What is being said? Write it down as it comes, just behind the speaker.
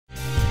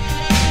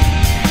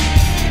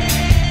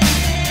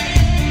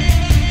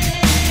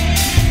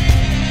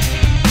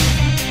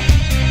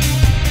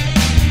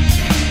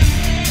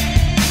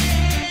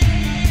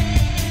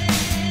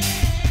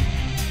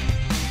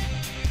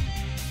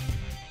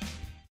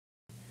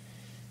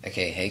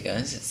Okay, hey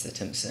guys, it's the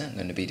Timster. I'm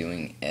going to be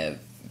doing a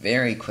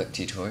very quick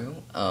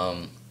tutorial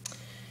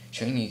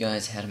showing you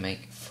guys how to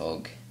make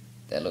fog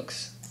that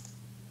looks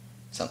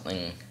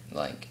something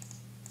like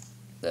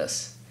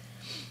this.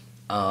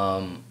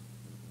 So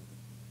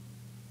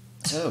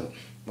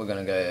we're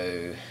going to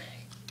go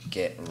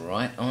get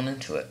right on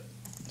into it.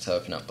 So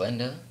open up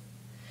Blender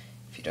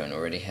if you don't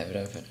already have it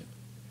open.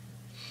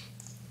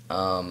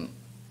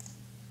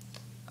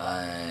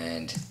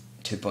 And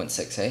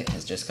 2.68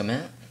 has just come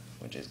out,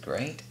 which is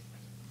great.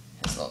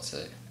 Has lots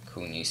of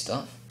cool new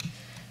stuff.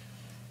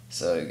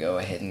 So go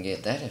ahead and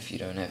get that if you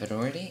don't have it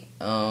already.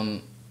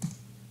 Go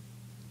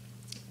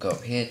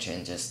up here,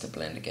 change this to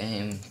Blender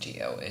Game,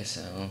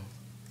 GLSL.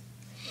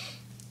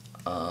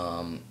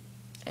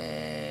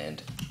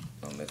 And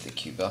I'll move the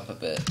cube up a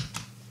bit.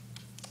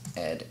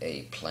 Add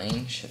a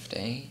plane, Shift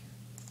A,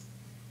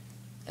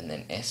 and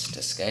then S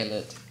to scale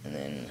it, and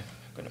then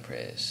I'm going to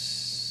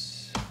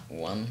press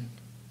 1,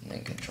 and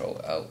then Control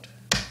Alt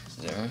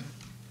 0,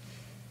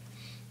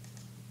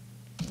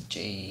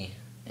 G,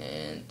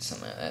 and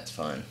something like that's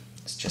fine.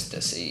 It's just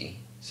to see,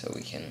 so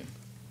we can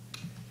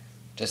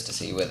just to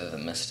see whether the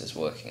mist is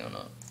working or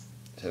not.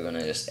 So we're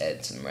going to just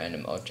add some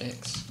random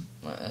objects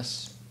like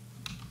this.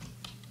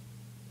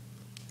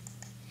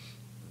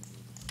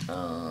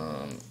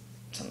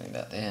 Something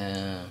about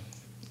there.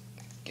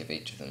 Give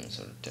each of them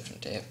sort of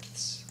different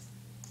depths.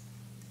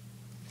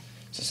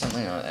 So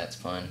something like that's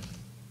fine.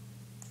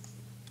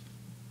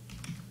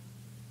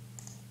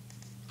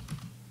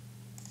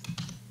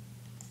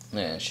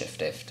 Yeah,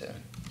 Shift F to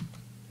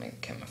make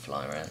the camera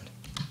fly around.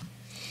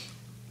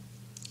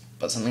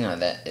 But something like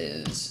that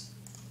is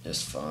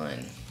just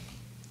fine.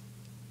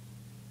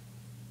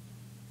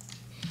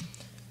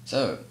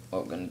 So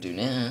what we're going to do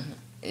now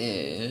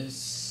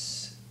is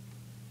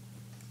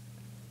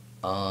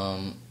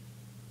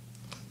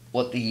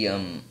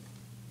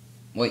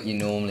what you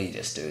normally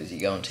just do is you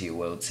go into your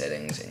world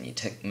settings and you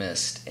tick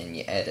mist and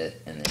you add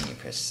it, and then you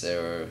press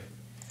 0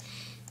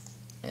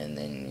 and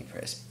then you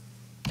press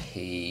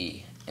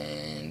P,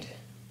 and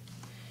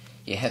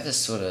you have this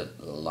sort of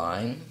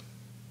line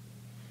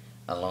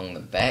along the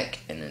back,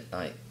 and it,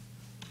 like,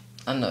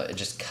 I don't know, it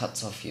just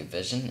cuts off your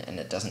vision and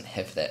it doesn't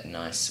have that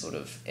nice sort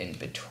of in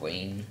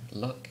between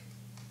look.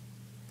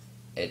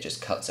 It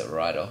just cuts it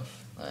right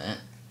off like that.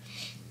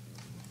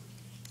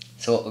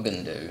 So what we're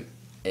going to do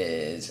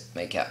is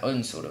make our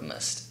own sort of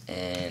mist,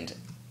 and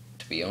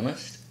to be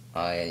honest,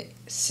 I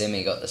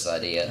got this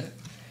idea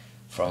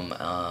from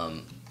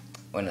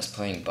when I was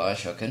playing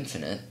Bioshock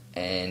Infinite,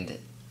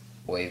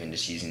 or even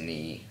just using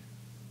the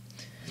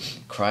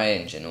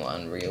CryEngine or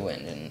Unreal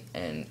Engine,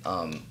 and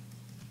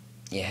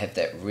you have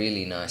that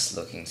really nice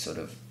looking sort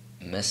of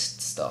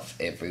mist stuff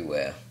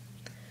everywhere.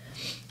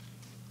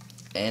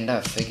 And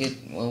I figured,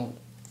 well,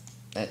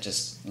 that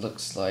just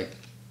looks like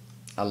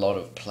a lot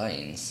of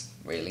planes,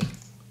 really.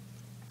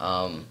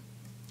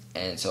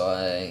 And so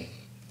I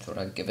thought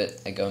I'd give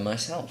it a go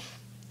myself,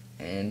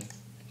 and it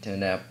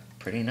turned out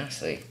pretty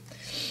nicely.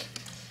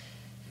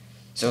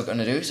 So what we're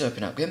going to do is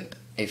open up GIMP.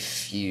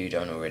 If you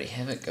don't already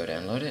have it, go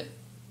download it.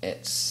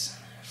 It's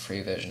a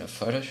free version of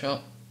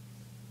Photoshop,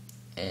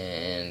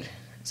 and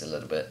it's a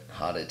little bit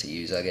harder to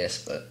use, I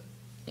guess, but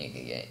you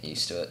can get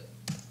used to it.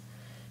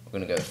 We're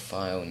going to go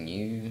File,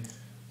 New,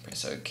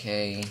 press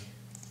OK,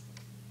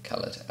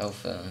 Color to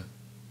Alpha,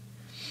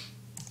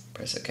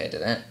 press OK to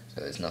that,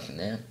 so there's nothing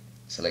there.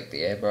 Select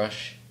the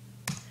airbrush,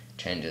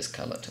 change its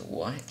color to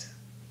white.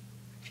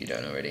 If you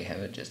don't already have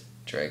it, just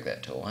drag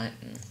that to white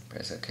and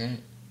press OK.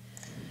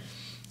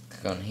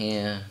 Click on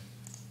here,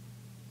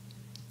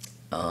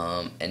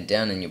 and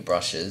down in your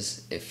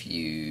brushes, if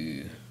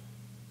you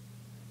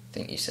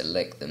think you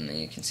select them, then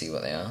you can see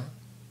what they are.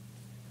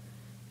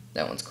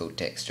 That one's called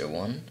Texture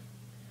 1,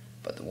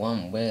 but the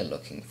one we're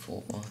looking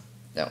for,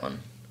 that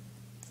one.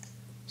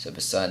 So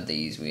beside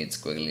these weird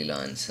squiggly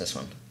lines, this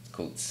one, it's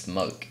called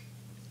Smoke.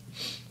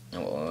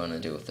 Now what we want to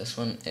do with this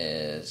one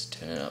is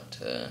turn it up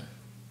to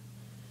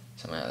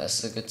something like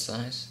this is a good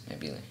size,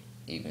 maybe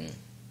even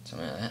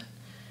something like that.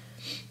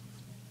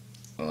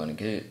 What we want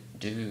to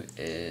do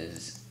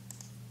is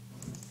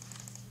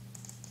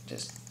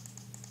just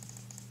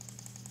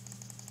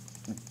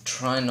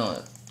try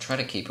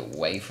to keep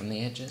away from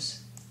the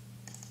edges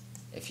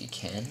if you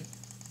can,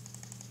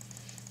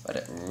 but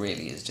it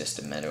really is just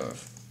a matter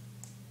of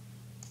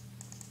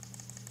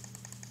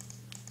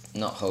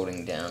not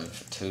holding down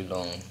for too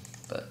long,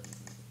 but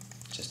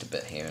just a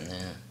bit here and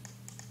there,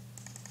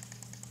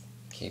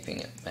 keeping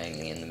it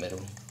mainly in the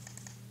middle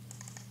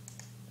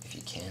if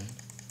you can.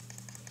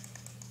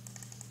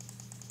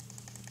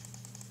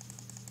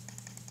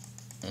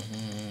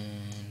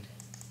 And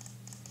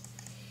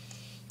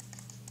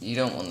you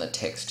don't want the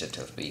texture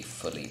to be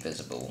fully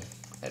visible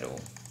at all,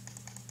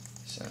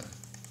 so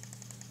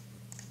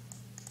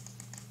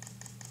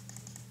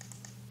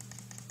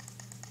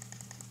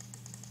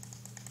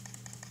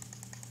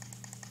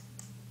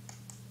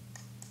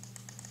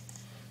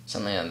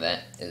something like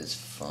that is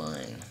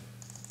fine.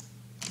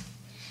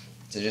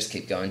 So just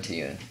keep going till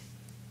you're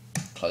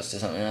close to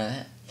something like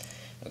that.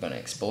 We're going to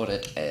export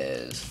it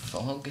as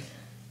fog,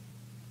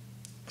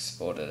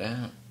 export it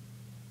out,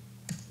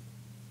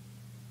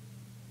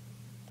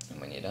 and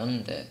when you're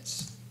done,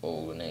 that's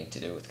all we need to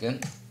do with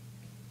GIMP.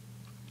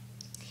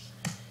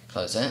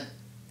 Close that.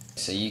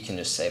 So you can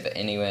just save it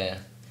anywhere,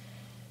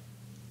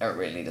 it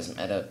really doesn't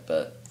matter,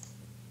 but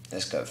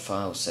let's go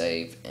File,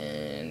 Save,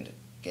 and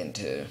get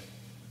into,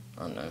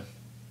 I don't know,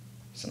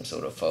 some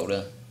sort of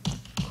folder,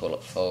 call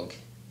it fog,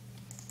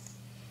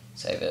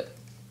 save it.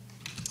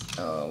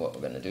 What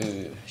we're going to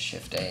do,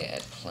 Shift A,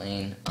 add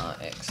plane,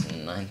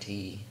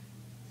 RX90.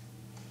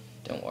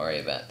 Don't worry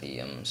about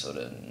the sort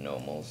of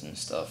normals and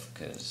stuff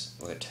because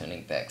we're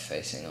turning back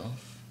facing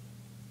off.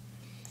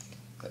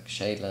 Click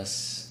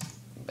shadeless,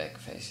 back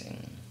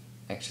facing,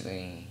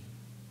 actually,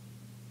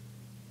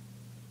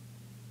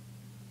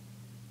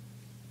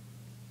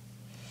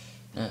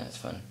 no, that's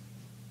fine.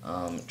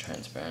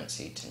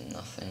 Transparency to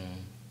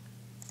nothing.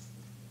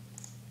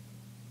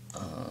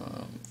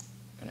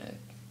 Gonna add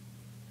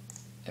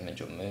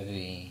image or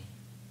movie.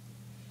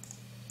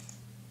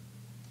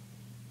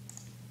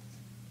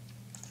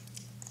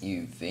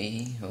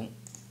 UV, oh.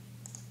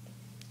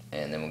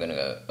 And then we're gonna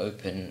go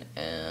open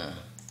our,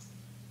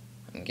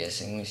 I'm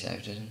guessing we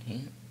saved it in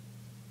here.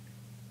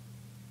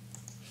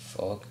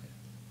 Fog.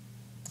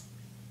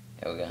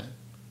 There we go.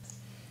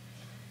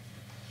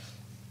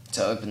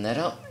 So open that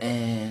up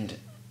and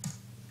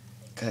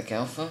click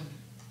alpha,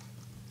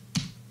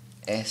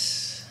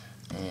 S,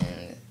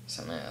 and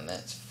somehow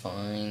that's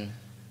fine.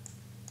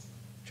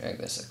 Drag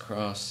this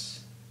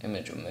across,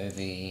 image or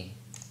movie.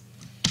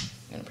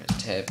 I'm going to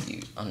press tab,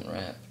 you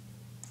unwrap,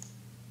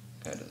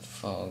 go to the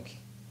fog,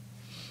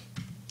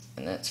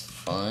 and that's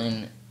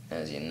fine.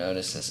 As you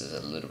notice, this is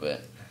a little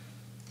bit,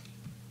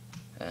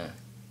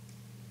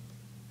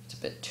 it's a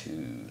bit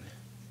too,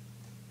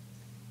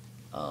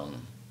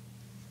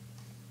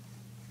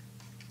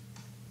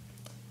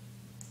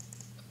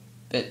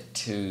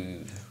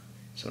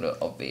 sort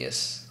of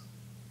obvious.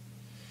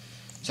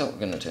 So we're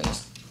going to turn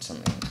this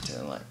something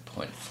to like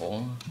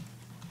 0.4,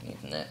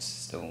 even that's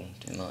still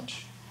too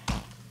much.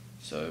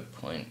 So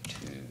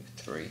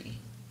 0.23,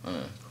 oh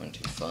no,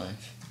 0.25.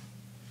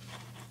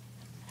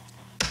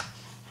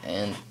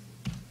 And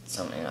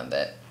something like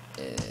that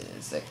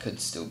that could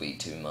still be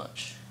too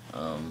much.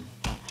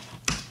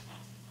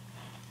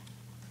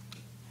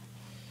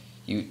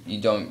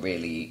 You don't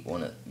really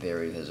want it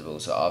very visible,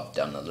 so I've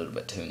done a little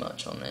bit too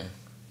much on there,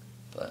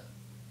 but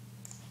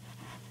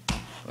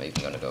we're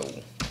even going to go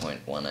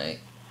 0.18.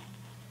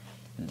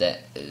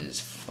 That is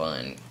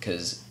fine,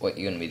 because what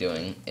you're going to be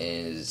doing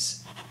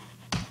is,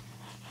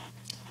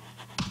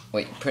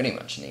 what you pretty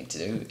much need to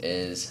do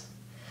is,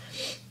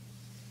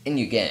 in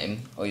your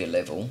game, or your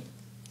level,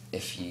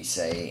 if you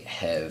say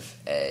have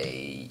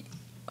a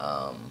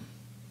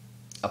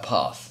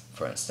path,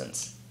 for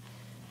instance,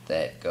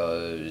 that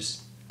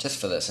goes, just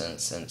for this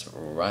instance,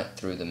 right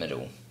through the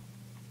middle,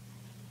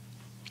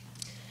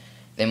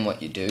 then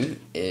what you do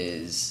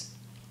is,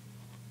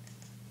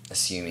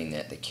 assuming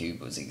that the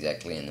cube was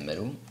exactly in the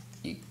middle,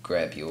 you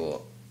grab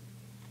your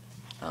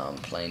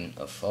plane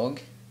of fog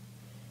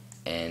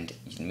and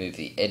you can move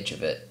the edge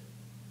of it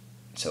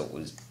so it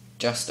was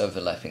just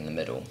overlapping the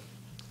middle.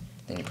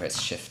 Then you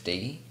press Shift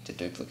D to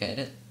duplicate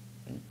it,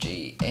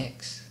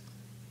 GX,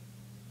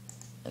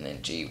 and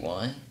then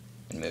GY,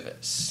 and move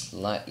it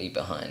slightly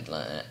behind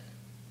like that.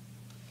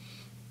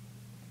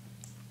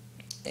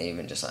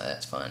 Even just like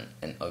that's fine,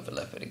 and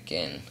overlap it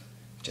again,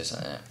 just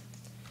like that.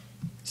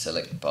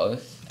 Select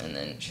both, and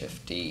then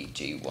Shift D,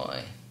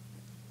 GY,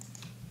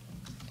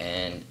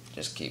 and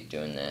just keep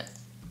doing that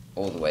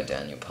all the way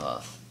down your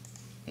path.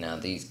 Now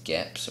these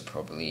gaps are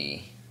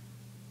probably,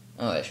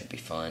 oh, they should be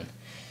fine.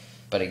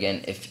 But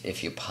again,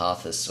 if your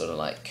path is sort of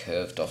like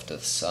curved off to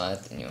the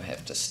side, then you'll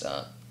have to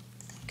start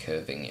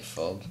curving your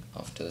fog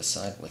off to the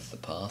side with the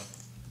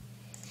path.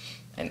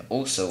 And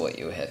also what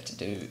you'll have to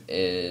do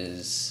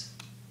is,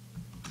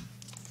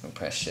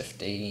 press Shift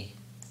D,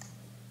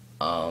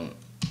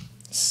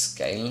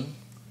 scale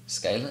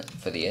it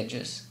for the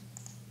edges.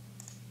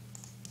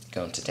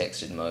 Go into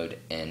textured mode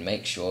and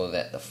make sure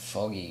that the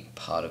foggy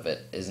part of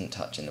it isn't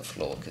touching the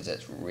floor, because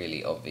that's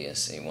really obvious.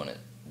 So you want it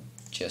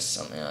just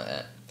something like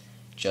that,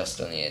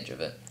 just on the edge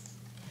of it.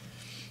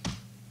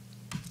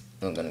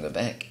 I'm going to go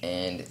back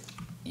and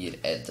you'd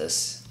add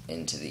this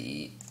into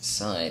the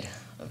side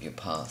of your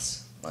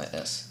paths like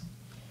this.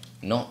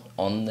 Not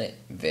on the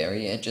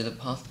very edge of the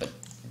path, but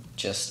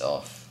just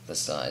off the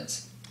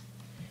sides.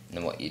 And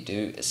then what you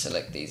do is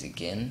select these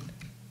again,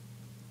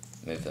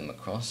 move them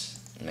across,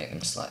 and make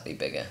them slightly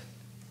bigger.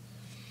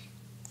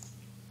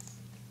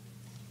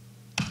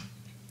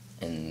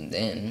 And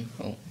then,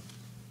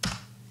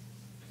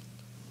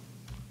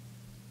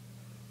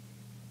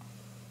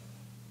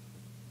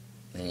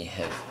 then you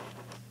have,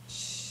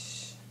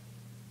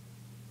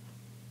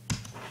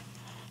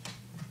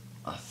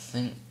 I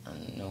think I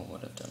know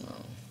what I've done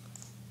wrong.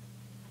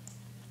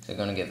 So we're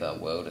going to give our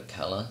world a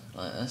color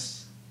like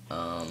this.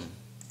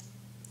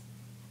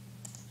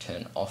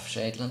 Turn off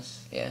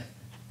shadeless, yeah,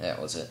 that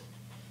was it.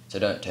 So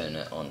don't turn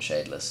it on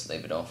shadeless,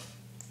 leave it off.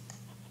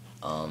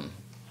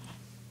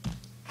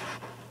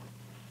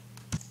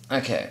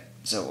 Okay,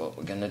 so what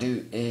we're gonna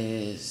do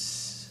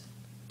is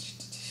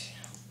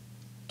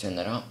turn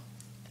that up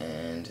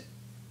and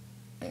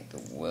make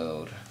the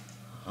world.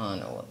 I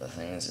know what the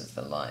thing is, it's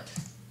the light.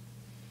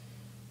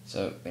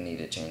 So we need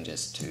to change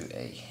this to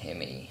a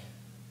hemi,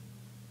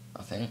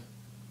 I think.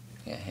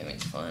 Yeah,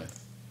 hemi's fine.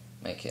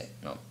 Make it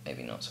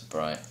maybe not so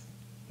bright,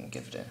 and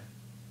give it a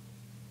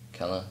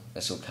colour.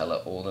 This will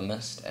colour all the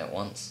mist at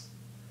once.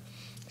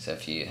 So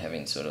if you're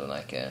having sort of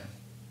like a,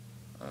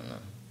 I don't know,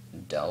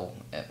 dull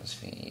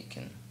atmosphere, you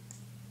can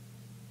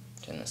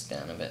turn this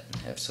down a bit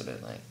and have sort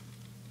of like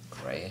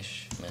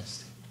greyish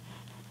mist.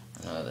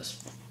 I know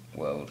this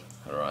world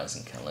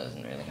horizon colour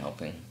isn't really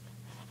helping.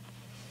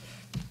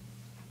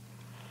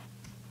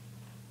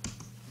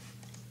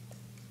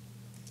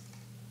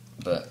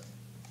 But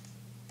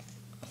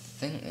I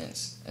think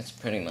that's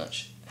pretty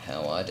much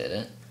how I did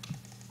it.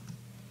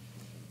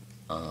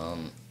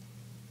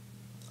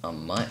 I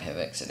might have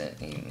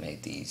accidentally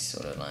made these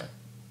sort of like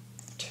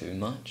too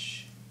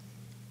much,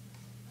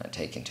 like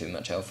taken too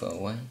much alpha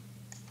away.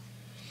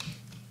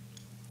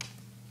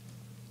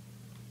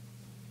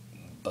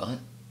 But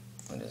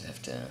we just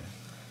have to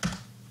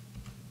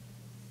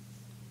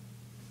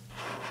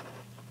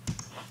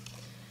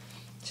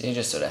so you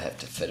just sort of have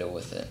to fiddle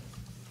with it.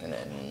 I'm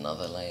gonna add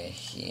another layer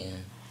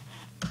here.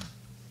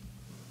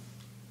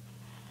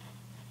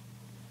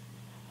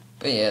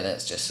 But yeah,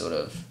 that's just sort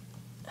of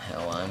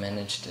how I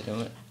managed to do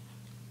it.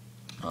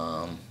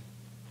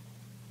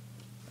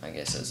 I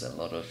guess there's a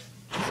lot of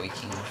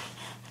tweaking.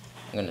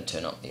 I'm going to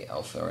turn up the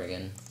alpha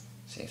again,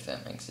 see if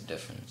that makes a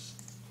difference.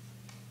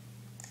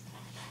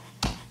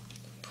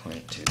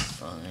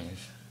 0.25.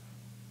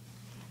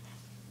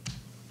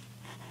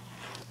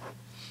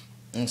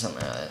 And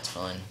something like that's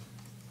fine.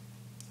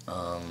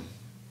 I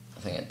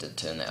think I did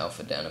turn the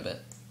alpha down a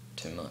bit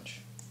too much.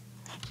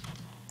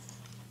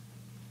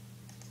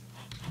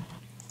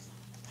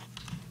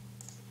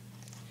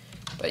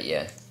 But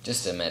yeah,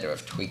 just a matter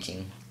of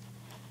tweaking.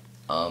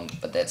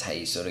 But that's how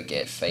you sort of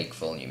get fake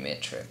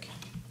volumetric.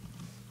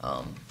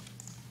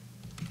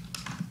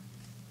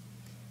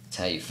 It's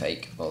how you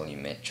fake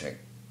volumetric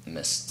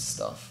mist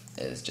stuff,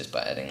 is just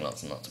by adding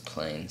lots and lots of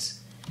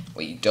planes.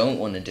 What you don't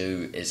want to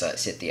do is like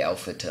set the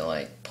alpha to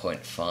like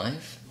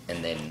 0.5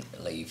 and then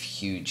leave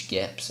huge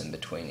gaps in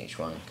between each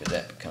one, because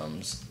that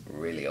becomes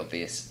really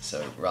obvious.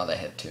 So rather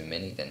have too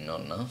many than not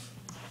enough.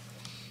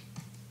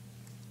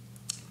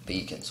 But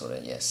you can sort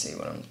of, yeah, see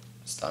what I'm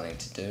starting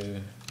to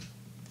do.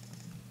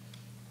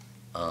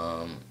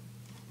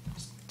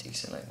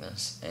 Deselect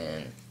this,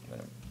 and I'm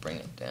going to bring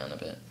it down a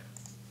bit.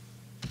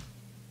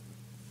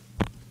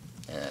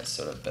 And that's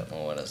sort of a bit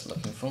more what I was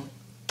looking for.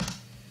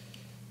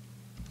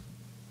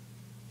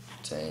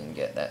 So you can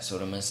get that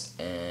sort of mist,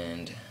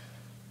 and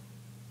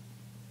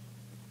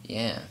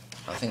yeah,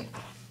 I think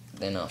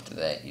then after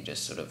that you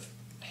just sort of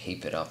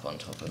heap it up on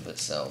top of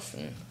itself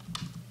and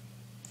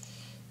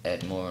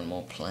add more and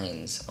more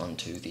planes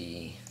onto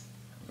the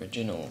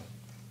original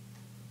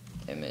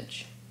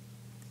image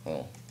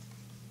or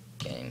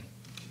game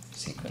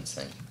sequence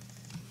thing.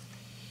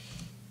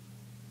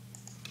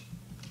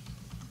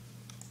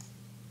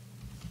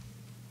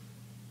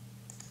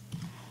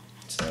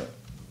 So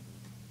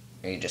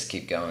you just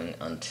keep going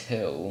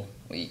until,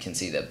 well, you can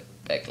see the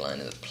backline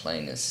of the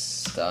plane is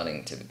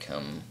starting to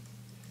become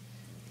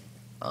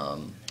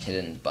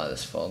hidden by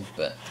this fog,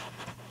 but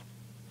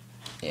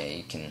yeah,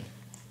 you can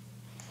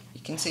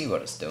see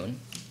what it's doing.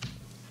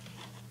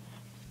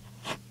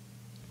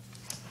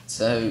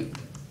 So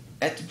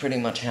that's pretty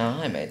much how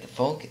I made the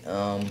fog.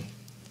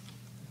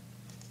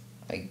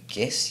 I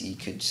guess you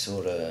could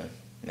sort of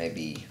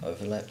maybe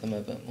overlap them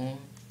a bit more,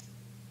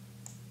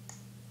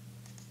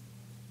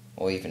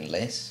 or even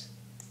less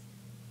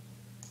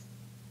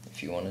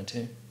if you wanted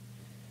to.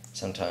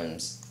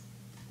 Sometimes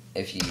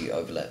if you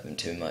overlap them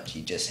too much,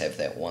 you just have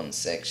that one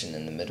section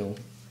in the middle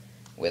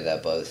where they're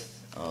both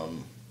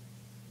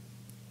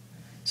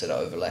sort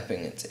of overlapping.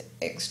 It's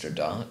extra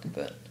dark,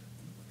 but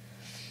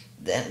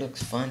that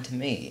looks fine to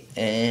me.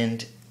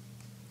 And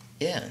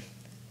yeah,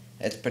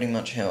 that's pretty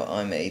much how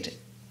I made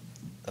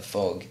a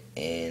fog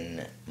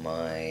in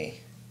my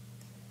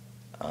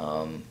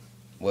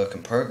work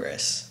in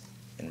progress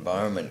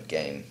environment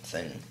game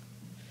thing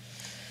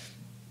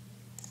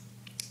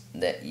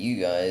that you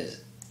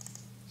guys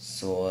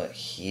saw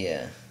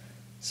here.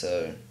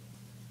 So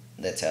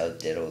that's how I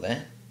did all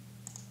that,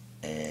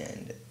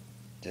 and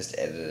just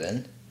added it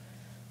in.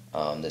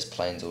 There's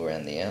planes all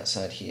around the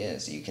outside here,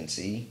 as you can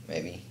see.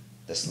 Maybe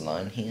this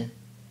line here,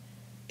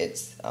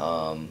 it's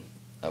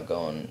I've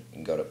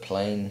got a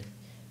plane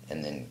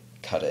and then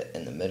cut it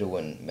in the middle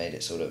and made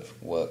it sort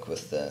of work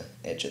with the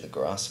edge of the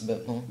grass a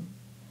bit more,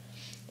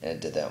 and I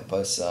did that on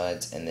both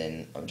sides. And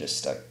then I've just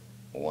stuck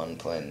one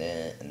plane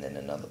there and then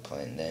another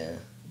plane there,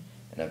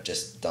 and I've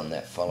just done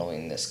that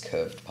following this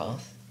curved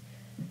path,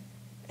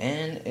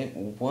 and it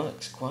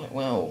works quite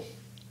well.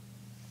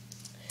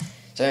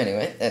 So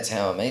anyway, that's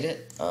how I made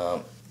it.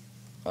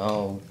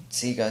 I'll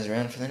see you guys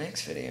around for the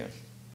next video.